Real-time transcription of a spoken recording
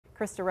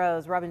Krista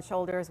Rose rubbing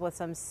shoulders with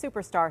some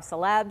superstar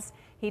celebs.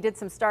 He did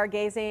some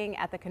stargazing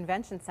at the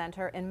convention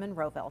center in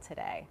Monroeville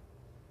today.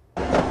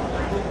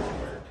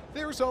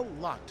 There's a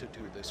lot to do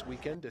this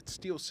weekend at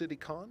Steel City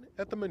Con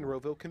at the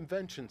Monroeville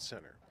Convention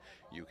Center.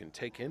 You can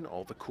take in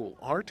all the cool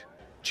art,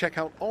 check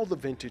out all the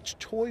vintage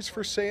toys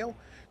for sale,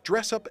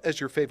 dress up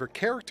as your favorite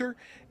character,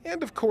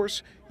 and of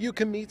course, you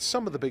can meet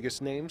some of the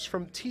biggest names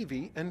from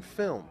TV and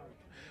film.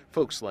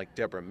 Folks like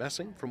Deborah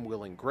Messing from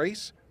Will and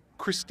Grace,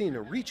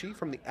 Christina Ricci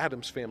from the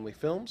Addams Family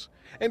films,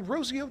 and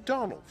Rosie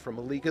O'Donnell from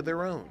A League of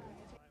Their Own.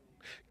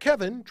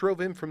 Kevin drove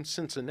in from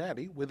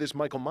Cincinnati with his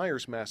Michael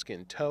Myers mask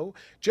in tow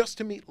just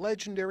to meet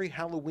legendary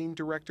Halloween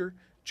director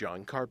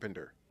John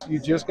Carpenter. You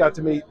just got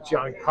to meet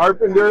John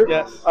Carpenter.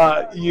 Yes.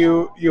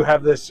 You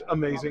have this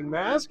amazing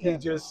mask. He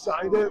just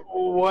signed it.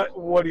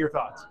 What are your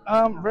thoughts?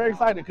 Very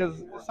excited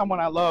because it's someone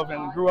I love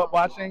and grew up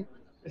watching.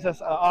 It's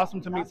just awesome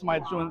to meet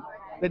somebody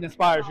that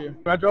inspires you.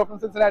 I drove from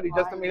Cincinnati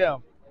just to meet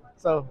him,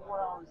 so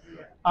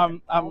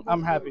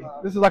I'm happy.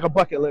 This is like a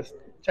bucket list.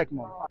 Check them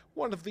all.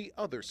 One of the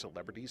other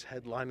celebrities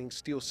headlining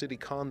Steel City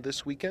Con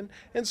this weekend,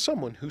 and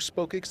someone who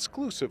spoke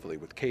exclusively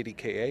with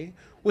KDKA,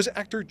 was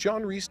actor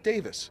John Rhys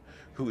Davis,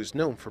 who is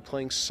known for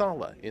playing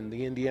Sala in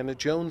the Indiana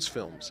Jones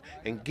films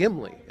and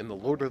Gimli in the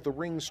Lord of the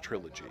Rings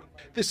trilogy.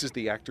 This is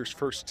the actor's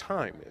first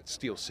time at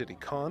Steel City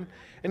Con,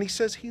 and he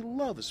says he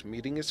loves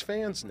meeting his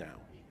fans now.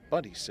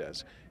 But he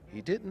says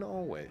he didn't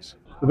always.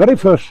 The very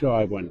first show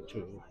I went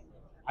to,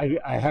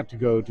 I had to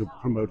go to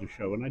promote a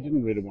show, and I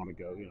didn't really want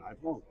to go. You know, I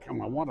thought, come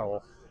on, what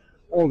are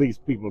all these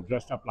people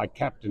dressed up like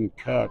Captain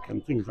Kirk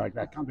and things like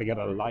that? Can't they get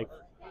a life?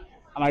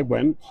 And I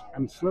went,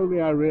 and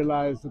slowly I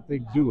realized that they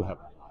do have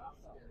a life,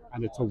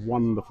 and it's a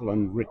wonderful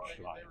and rich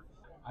life.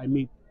 I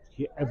meet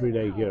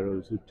everyday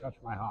heroes who touch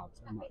my heart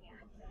so much,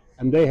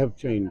 and they have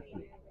changed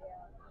me.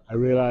 I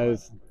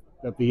realized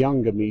that the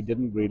younger me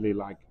didn't really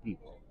like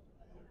people,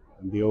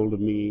 and the older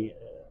me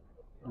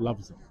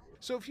loves them.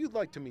 So if you'd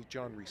like to meet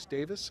John Rhys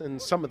Davis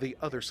and some of the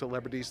other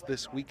celebrities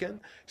this weekend,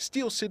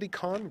 Steel City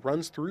Con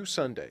runs through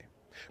Sunday.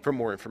 For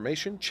more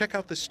information, check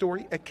out the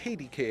story at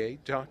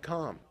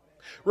KDKA.com.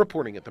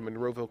 Reporting at the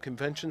Monroeville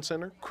Convention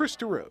Center,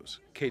 Krista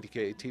Rose,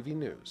 KDKA-TV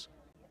News.